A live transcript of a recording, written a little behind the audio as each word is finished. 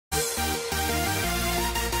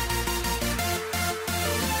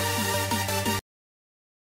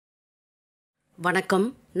வணக்கம்.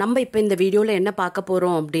 நம்ம இப்போ இந்த வீடியோவில் என்ன பார்க்க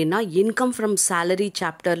போகிறோம் அப்படின்னா இன்கம் ஃப்ரம் சேலரி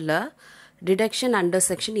சாப்டரில் deduction under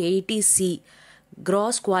section 80C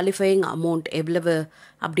cross qualifying amount எவ்வளவு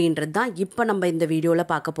அப்படின்றது தான் இப்போ நம்ம இந்த வீடியோவில்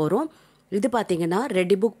பார்க்க போகிறோம். இது பார்த்திங்கன்னா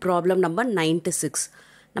ரெடி புக் ப்ராப்ளம் நம்பர் 96.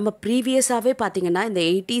 நம்ம ப்ரீவியஸாகவே பார்த்திங்கன்னா இந்த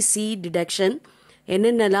 80C டிடக்ஷன்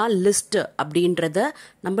என்னென்னலாம் லிஸ்ட்டு அப்படின்றத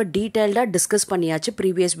நம்ம டீட்டெயில்டாக டிஸ்கஸ் பண்ணியாச்சு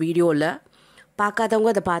ப்ரீவியஸ் வீடியோவில்.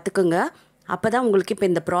 பார்க்காதவங்க அதை பார்த்துக்குங்க. அப்போ தான் உங்களுக்கு இப்போ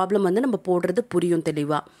இந்த ப்ராப்ளம் வந்து நம்ம போடுறது புரியும்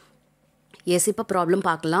தெளிவாக. எஸ், இப்போ ப்ராப்ளம்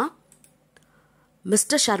பார்க்கலாம்.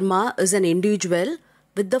 Mister Sharma is an individual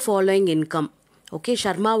with the following income. Okay,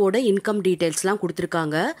 ஷர்மாவோட income டீட்டெயில்ஸ்லாம்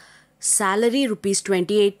கொடுத்துருக்காங்க. Salary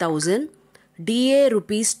 ₹28,000, DA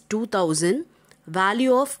 ₹2,000,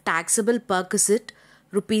 value of taxable perquisite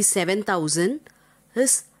 ₹7,000.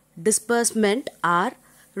 His disbursement are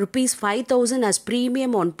 ₹5,000 as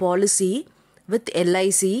premium on policy with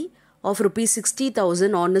LIC of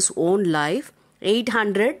 ₹60,000 on his own life,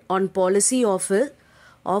 800 on policy of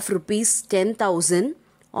 ₹10,000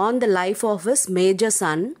 on the life of his major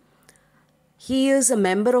son. He is a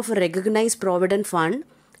member of a recognized provident fund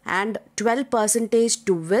and 12%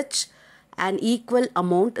 to which an equal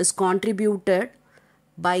amount is contributed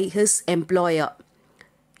by his employer.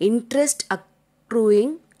 Interest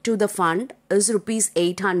accruing to the fund is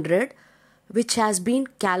 ₹800, which has been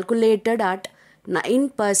calculated at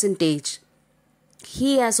 9%. He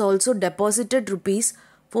has also deposited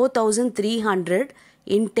 ₹4,300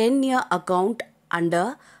 in 10-year account under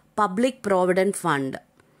Public Provident Fund.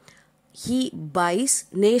 He buys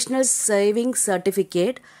National Savings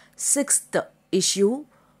Certificate 6th issue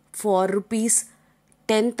for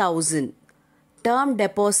 ₹10,000. Term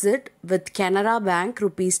deposit with Canara Bank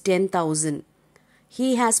 ₹10,000. He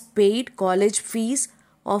has paid college fees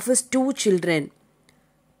of his 2 children.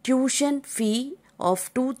 Tuition fee of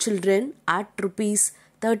 2 children at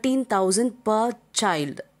 ₹13,000 per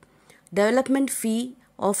child. Development fee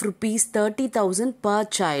of ₹30,000 per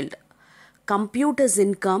child. Compute his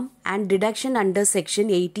income and deduction under section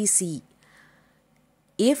 80C.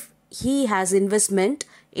 If he has investment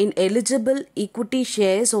in eligible equity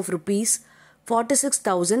shares of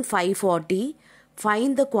 ₹46,540,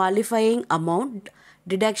 find the qualifying amount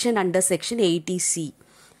deduction under section 80C.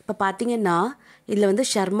 இப்போ பார்த்தீங்கன்னா இதில் வந்து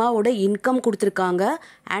ஷர்மாவோட income கொடுத்துருக்காங்க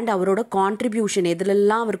and அவரோட contribution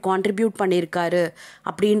எதுலெல்லாம் அவர் contribute பண்ணியிருக்காரு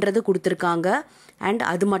அப்படின்றது கொடுத்துருக்காங்க. And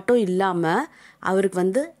அது மட்டும் இல்லாமல் அவருக்கு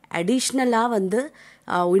வந்து அடிஷ்னலாக வந்து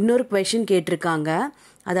இன்னொரு கொஷின் கேட்டிருக்காங்க.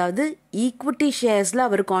 அதாவது ஈக்விட்டி ஷேர்ஸில்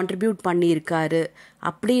அவர் கான்ட்ரிபியூட் பண்ணியிருக்காரு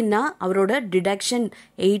அப்படின்னா அவரோட டிடக்ஷன்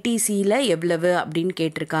 80Cயில் எவ்வளவு அப்படின்னு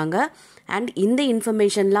கேட்டிருக்காங்க. அண்ட் இந்த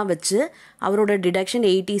இன்ஃபர்மேஷன்லாம் வச்சு அவரோட டிடக்ஷன்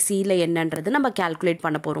 80Cயில் என்னன்றது நம்ம கால்குலேட்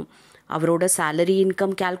பண்ண போகிறோம். அவரோட சேலரி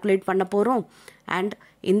இன்கம் கால்குலேட் பண்ண போகிறோம் அண்ட்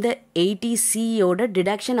இந்த 80Cயோட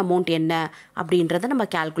டிடக்ஷன் அமௌண்ட் என்ன அப்படின்றத நம்ம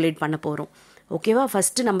கால்குலேட் பண்ண போகிறோம். ஓகேவா?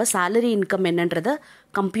 ஃபஸ்ட்டு நம்ம சேலரி இன்கம் என்னன்றதை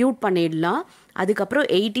கம்ப்யூட் பண்ணிடலாம். அதுக்கப்புறம்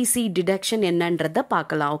 80C டிடக்ஷன் என்னன்றதை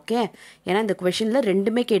பார்க்கலாம். ஓகே, ஏன்னா இந்த கொஷனில்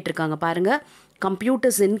ரெண்டுமே கேட்டிருக்காங்க பாருங்கள்,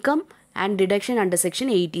 computers income and deduction under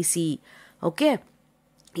section 80C. Okay,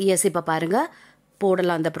 S, இப்போ பாருங்கள்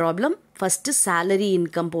போடலாம் அந்த ப்ராப்ளம். ஃபஸ்ட்டு சேலரி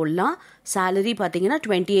இன்கம் போடலாம். சேலரி பார்த்தீங்கன்னா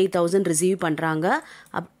 28,000 ரிசீவ் பண்ணுறாங்க.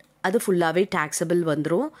 அது ஃபுல்லாகவே டேக்ஸபிள்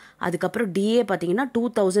வந்துடும். அதுக்கப்புறம் டிஏ பார்த்தீங்கன்னா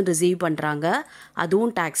 2,000 ரிசீவ் பண்ணுறாங்க,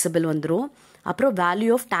 அதுவும் டேக்ஸபிள் வந்துடும். அப்புறம்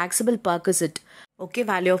value of taxable பர்க்விசிட். Okay,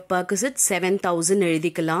 value of பர்க்விசிட் 7,000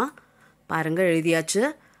 எழுதிக்கலாம். பாருங்கள் எழுதியாச்சு.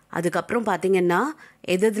 அதுக்கப்புறம் பார்த்தீங்கன்னா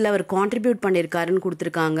எதில் அவர் கான்ட்ரிபியூட் பண்ணியிருக்காருன்னு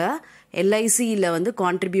கொடுத்துருக்காங்க. LICயில் வந்து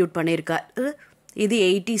கான்ட்ரிபியூட் பண்ணியிருக்காரு. இது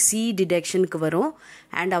 80C டிடக்ஷனுக்கு வரும்.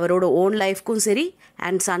 அண்ட் அவரோட ஓன் லைஃப்க்கும் சரி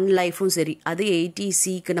அண்ட் சன் லைஃப்பும் சரி அது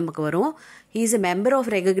 80Cக்கு நமக்கு வரும். He is a member of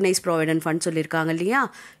recognise provident fund சொல்லியிருக்காங்க இல்லையா,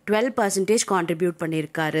 12% கான்ட்ரிபியூட்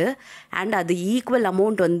பண்ணியிருக்காரு. அண்ட் அது ஈக்குவல்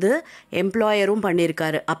அமௌண்ட் வந்து எம்ப்ளாயரும்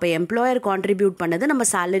பண்ணியிருக்காரு. அப்போ எம்ப்ளாயர் கான்ட்ரிபியூட் பண்ணது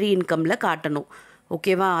நம்ம சேலரி இன்கமில் காட்டணும்.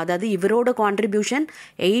 ஓகேவா? அதாவது இவரோட கான்ட்ரிபியூஷன்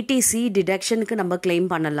 80C டிடக்ஷனுக்கு நம்ம கிளைம்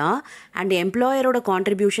பண்ணலாம். அண்ட் எம்ப்ளாயரோட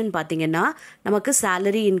கான்ட்ரிபியூஷன் பார்த்திங்கன்னா நமக்கு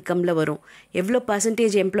சேலரி இன்கமில் வரும். எவ்வளோ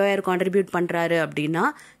பர்சன்டேஜ் எம்ப்ளாயர் கான்ட்ரிபியூட் பண்ணுறாரு அப்படின்னா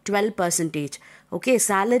 12%. ஓகே,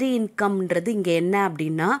 சேலரி இன்கம்ன்றது இங்கே என்ன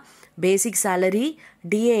அப்படின்னா பேசிக் சேலரி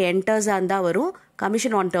டிஏ என்டர்ஸாக இருந்தால் வரும்,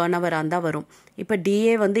 கமிஷன் ஆன் டர்ன் ஓவராக இருந்தால் வரும். இப்போ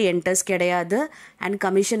டிஏ வந்து என்டர்ஸ் கிடையாது அண்ட்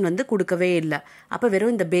கமிஷன் வந்து கொடுக்கவே இல்லை. அப்போ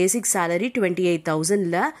வெறும் இந்த பேசிக் சேலரி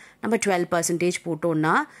 28,000ல் நம்ம 12%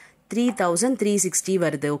 போட்டோம்னா 3,360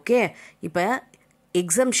 வருது. ஓகே, இப்போ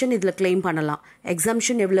எக்ஸம்ஷன் இதில் கிளைம் பண்ணலாம்.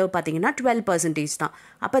 எக்ஸம்ஷன் எவ்வளோ பார்த்தீங்கன்னா 12% தான்.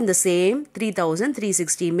 அப்போ இந்த சேம்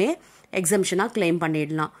 3,360மே எக்ஸம்ஷனாக கிளைம்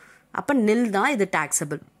பண்ணிடலாம். அப்போ நில் தான் இது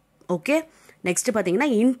டேக்ஸபிள். ஓகே, நெக்ஸ்ட் பார்த்தீங்கன்னா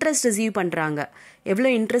இன்ட்ரெஸ்ட் ரிசீவ் பண்ணுறாங்க. எவ்வளோ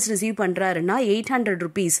இன்ட்ரெஸ்ட் ரிசீவ் பண்ணுறாருன்னா 800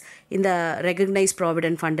 rupees இந்த ரெகக்னைஸ்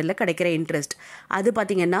ப்ராவிடென்ட் ஃபண்டில் கிடைக்கிற இன்ட்ரெஸ்ட். அது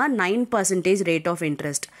பார்த்தீங்கன்னா 9% ரேட் ஆஃப்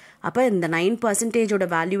இன்ட்ரெஸ்ட். அப்போ இந்த 9%ஓட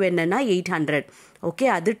வேல்யூ என்னென்னா 800. ஓகே,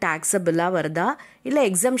 அது டாக்ஸபிளாக வருதா இல்லை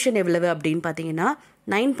எக்ஸம்ஷன் எவ்வளவு அப்படின்னு பார்த்தீங்கன்னா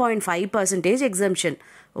 9.5% எக்ஸம்ஷன்.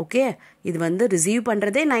 ஓகே, இது வந்து ரிசீவ்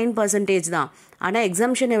பண்ணுறதே 9% தான், ஆனால்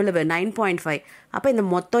எக்ஸம்ஷன் எவ்வளவு 9.5. அப்போ இந்த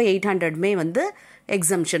மொத்தம் 800மே வந்து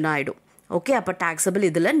எக்ஸம்ஷன் ஆகிடும். ஓகே, அப்போ டாக்ஸபிள்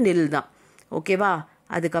இதில் நில் தான். ஓகேவா,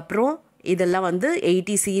 அதுக்கப்புறம் இதெல்லாம் வந்து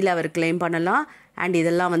 80Cயில் அவர் கிளைம் பண்ணலாம். அண்ட்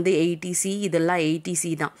இதெல்லாம் வந்து 80C, இதெல்லாம் 80C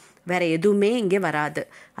தான், வேறு எதுவுமே இங்கே வராது.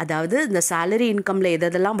 அதாவது இந்த சேலரி இன்கமில்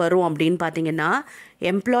எதெல்லாம் வரும் அப்படின்னு பார்த்தீங்கன்னா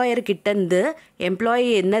எம்ப்ளாயர்கிட்டேருந்து எம்ப்ளாயி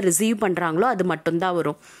என்ன ரிசீவ் பண்ணுறாங்களோ அது மட்டும்தான்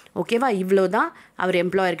வரும். ஓகேவா, இவ்வளோ தான் அவர்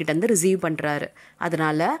எம்ப்ளாயர்கிட்டேருந்து ரிசீவ் பண்ணுறாரு.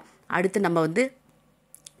 அதனால் அடுத்து நம்ம வந்து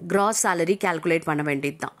கிராஸ் சேலரி கால்குலேட் பண்ண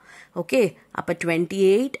வேண்டியது தான். ஓகே, அப்போ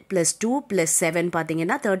 28 + 2 + 7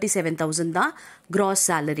 பார்த்தீங்கன்னா 37,000 தான் கிராஸ்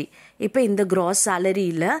சேலரி. இப்போ இந்த கிராஸ்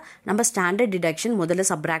சேலரியில் நம்ம ஸ்டாண்டர்ட் டிடக்ஷன் முதல்ல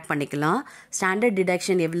சப்ராக்ட் பண்ணிக்கலாம். ஸ்டாண்டர்ட்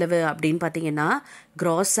டிடக்ஷன் எவ்வளவு அப்படின்னு பார்த்தீங்கன்னா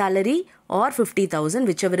cross salary R 50,000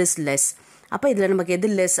 whichever is less. அப்போ இதில் நமக்கு எது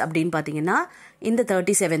லெஸ் அப்படின்னு பார்த்தீங்கன்னா இந்த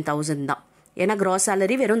 37,000 தான். ஏன்னா கிராஸ்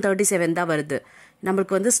சேலரி வெறும் 37 தான் வருது.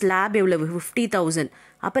 நம்மளுக்கு வந்து ஸ்லாப் எவ்வளவு 50,000.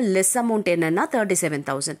 அப்போ லெஸ் அமௌண்ட் என்னென்னா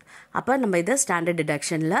 37,000. அப்போ நம்ம இதை ஸ்டாண்டர்ட்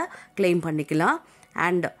டிடக்ஷனில் கிளைம் பண்ணிக்கலாம்.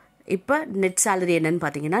 அண்ட் இப்போ நெட் சேலரி என்னன்னு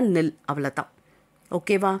பார்த்தீங்கன்னா நில், அவ்வளோதான்.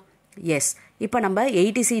 ஓகேவா, எஸ். இப்போ நம்ம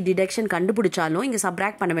 80C டிடக்ஷன் கண்டுபிடிச்சாலும் இங்கே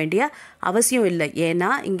சப்ராக்ட் பண்ண வேண்டிய அவசியம் இல்லை.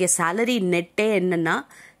 ஏன்னா இங்கே சேலரி நெட்டே என்னென்னா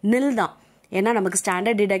நில் தான். ஏன்னா நமக்கு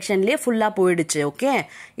ஸ்டாண்டர்ட் டிடக்ஷன்லேயே ஃபுல்லாக போயிடுச்சு. ஓகே,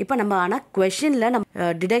 இப்போ நம்ம ஆனால் கொஷனில் நம்ம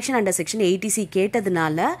டிடக்ஷன் அண்டர் செக்ஷன் 80C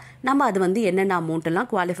கேட்டதுனால நம்ம அது வந்து என்னென்ன அமௌண்ட்டெல்லாம்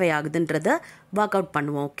குவாலிஃபை ஆகுதுன்றத ஒர்க் அவுட்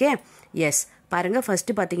பண்ணுவோம். Okay, S. பாருங்கள்,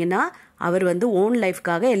 ஃபஸ்ட்டு பார்த்தீங்கன்னா அவர் வந்து ஓன்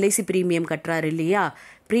லைஃப்காக எல்ஐசி ப்ரீமியம் கட்டுறாரு இல்லையா.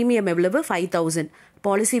 ப்ரீமியம் எவ்வளவு 5,000.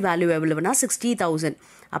 Policy value எவ்வளவுனா 60,000.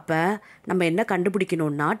 அப்போ நம்ம என்ன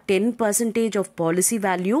கண்டுபிடிக்கணும்னா 10% of policy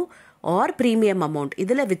value or premium amount,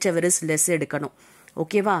 இதில் whichever is less எடுக்கணும்.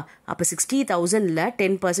 ஓகேவா, அப்போ 60,000ல்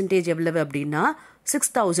 10% எவ்வளவு அப்படின்னா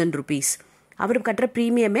 6,000 rupees. அவர் கட்டுற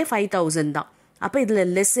ப்ரீமியமே 5,000 தான். அப்போ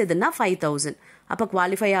இதில் லெஸ் எதுனா 5,000. அப்போ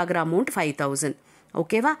குவாலிஃபை ஆகிற அமௌண்ட் 5,000.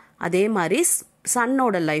 ஓகேவா, அதே மாதிரி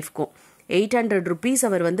சன்னோட லைஃப்க்கும் 800 rupees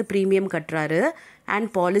அவர் வந்து ப்ரீமியம் கட்டுறாரு. அண்ட்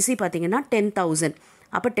பாலிசி பார்த்தீங்கன்னா 10,000.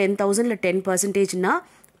 அப்போ 10,000ல் 10%னா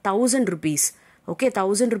 1,000 rupees. ஓகே,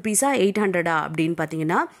 1,000 rupees 800 அப்படின்னு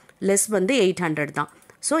பார்த்தீங்கன்னா லெஸ் வந்து 800 தான்.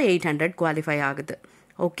 ஸோ 800 குவாலிஃபை ஆகுது.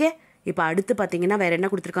 ஓகே, இப்போ அடுத்து பார்த்தீங்கன்னா வேறு என்ன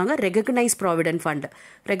கொடுத்துருக்காங்க, recognise provident fund.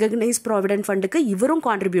 Recognise provident ஃபண்டுக்கு இவரும்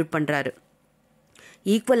கான்ட்ரிபியூட் பண்ணுறாரு.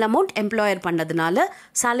 ஈக்குவல் அமௌண்ட் எம்ப்ளாயர் பண்ணதுனால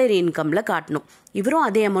சேலரி இன்கமில் காட்டணும். இவரும்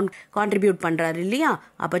அதே அமௌண்ட் கான்ட்ரிபியூட் பண்ணுறாரு இல்லையா.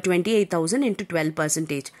 அப்போ 28,000 ×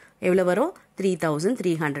 12% எவ்வளோ வரும்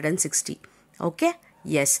 3,360. Okay,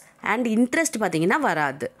 S. அண்ட் இன்ட்ரெஸ்ட் பார்த்தீங்கன்னா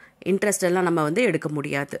வராது, இன்ட்ரெஸ்ட் எல்லாம் நம்ம வந்து எடுக்க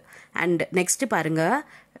முடியாது. அண்ட் நெக்ஸ்ட் பாருங்கள்,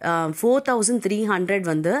 4,300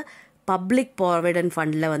 வந்து பப்ளிக் ப்ராவிடென்ட்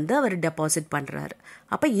ஃபண்டில் வந்து அவர் டெபாசிட் பண்ணுறாரு.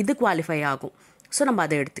 அப்போ இது குவாலிஃபை ஆகும். ஸோ நம்ம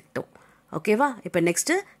அதை எடுத்துக்கிட்டோம். ஓகேவா, இப்போ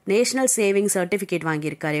நெக்ஸ்ட்டு நேஷ்னல் சேவிங் சர்டிஃபிகேட்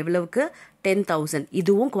வாங்கியிருக்காரு. எவ்வளவுக்கு 10,000.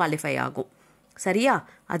 இதுவும் குவாலிஃபை ஆகும். சரியா,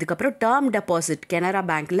 அதுக்கப்புறம் டேர்ம் டெபாசிட் கனரா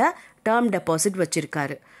பேங்க்கில் டேர்ம் டெபாசிட்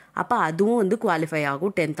வச்சுருக்காரு. அப்போ அதுவும் வந்து குவாலிஃபை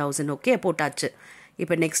ஆகும் 10,000. ஓகே, போட்டாச்சு.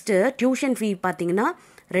 இப்போ நெக்ஸ்ட்டு டியூஷன் ஃபீ பார்த்தீங்கன்னா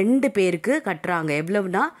 2 பேருக்கு கட்டுறாங்க.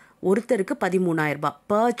 எவ்வளவுனா ஒருத்தருக்கு 13,000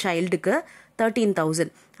 பர் சைல்டுக்கு 13,000.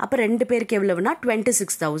 அப்போ 2 பேருக்கு எவ்வளவுனா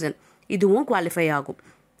 26,000. இதுவும் குவாலிஃபை ஆகும்.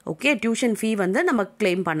 ஓகே, டியூஷன் ஃபீ வந்து நம்ம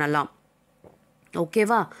கிளைம் பண்ணலாம்.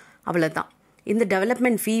 ஓகேவா, அவ்வளோதான். இந்த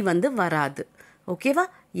டெவலப்மெண்ட் ஃபீ வந்து வராது. ஓகேவா,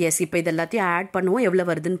 எஸ். இப்போ இது எல்லாத்தையும் ஆட் பண்ணுவோம், எவ்வளோ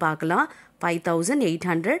வருதுன்னு பார்க்கலாம்.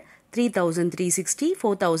 5,800, 3,360,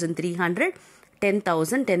 4,300,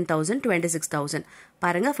 10,000, 10,000, 26,000.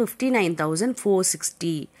 பாருங்கள்,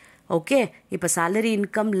 59,460. ஓகே, இப்போ சேலரி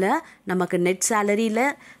இன்கமில் நமக்கு நெட் சேலரியில்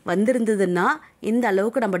வந்திருந்ததுன்னா இந்த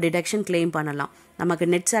அளவுக்கு நம்ம டிடக்ஷன் கிளைம் பண்ணலாம். நமக்கு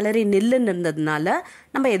நெட் சேலரி நில்லுன்னு இருந்ததுனால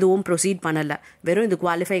நம்ம எதுவும் ப்ரொசீட் பண்ணலை. வெறும் இது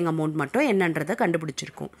குவாலிஃபைங் அமௌண்ட் மட்டும் என்னன்றதை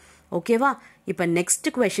கண்டுபிடிச்சிருக்கோம். ஓகேவா, இப்போ நெக்ஸ்ட்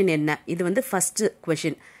கொஷின் என்ன, இது வந்து ஃபஸ்ட்டு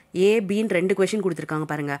கொஷின். ஏபின்னு 2 கொஷின் கொடுத்துருக்காங்க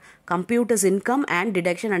பாருங்கள். Computers income and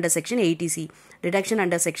deduction under section 80C. Deduction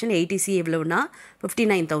under section 80C எவ்வளோனா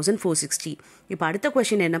 59,460. இப்போ அடுத்த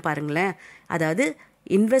கொஷின் என்ன பாருங்களேன், அதாவது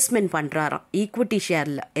investment பண்ணுறாராம் equity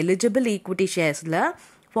ஷேரில், eligible equity ஷேர்ஸில்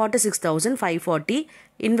 46,540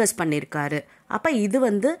 invest பண்ணியிருக்காரு. அப்போ இது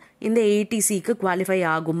வந்து இந்த 80Cக்கு குவாலிஃபை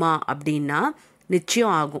ஆகுமா அப்படின்னா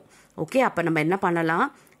நிச்சயம் ஆகும். ஓகே, அப்போ நம்ம என்ன பண்ணலாம்,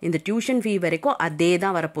 இந்த டியூஷன் ஃபீ வரைக்கும் அதே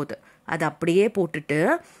தான் வரப்போகுது, அதை அப்படியே போட்டுட்டு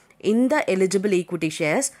இந்த எலிஜிபிள் ஈக்விட்டி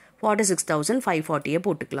ஷேர்ஸ் 46,540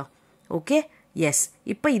 போட்டுக்கலாம். Okay, S.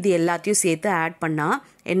 இப்போ இது எல்லாத்தையும் சேர்த்து ஆட் பண்ணால்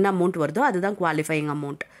என்ன அமௌண்ட் வருதோ அதுதான் குவாலிஃபையிங்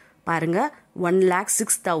அமௌண்ட். பாருங்கள்,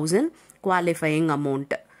 1,06,000 குவாலிஃபையிங்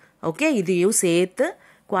அமௌண்ட். ஓகே, இதையும் சேர்த்து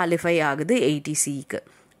குவாலிஃபை ஆகுது 80Cக்கு.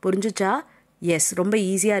 புரிஞ்சுச்சா? எஸ், ரொம்ப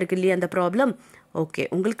ஈஸியாக இருக்கு இல்லையா அந்த ப்ராப்ளம்? ஓகே,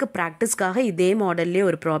 உங்களுக்கு ப்ராக்டிஸ்க்காக இதே மாடல்லே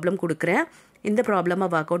ஒரு ப்ராப்ளம் கொடுக்குறேன். இந்த ப்ராப்ளமை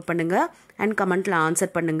ஒர்க் அவுட் பண்ணுங்கள் அண்ட் கமெண்ட்டில்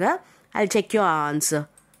ஆன்சர் பண்ணுங்கள். I'll check your answer.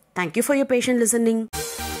 Thank you for your patient listening.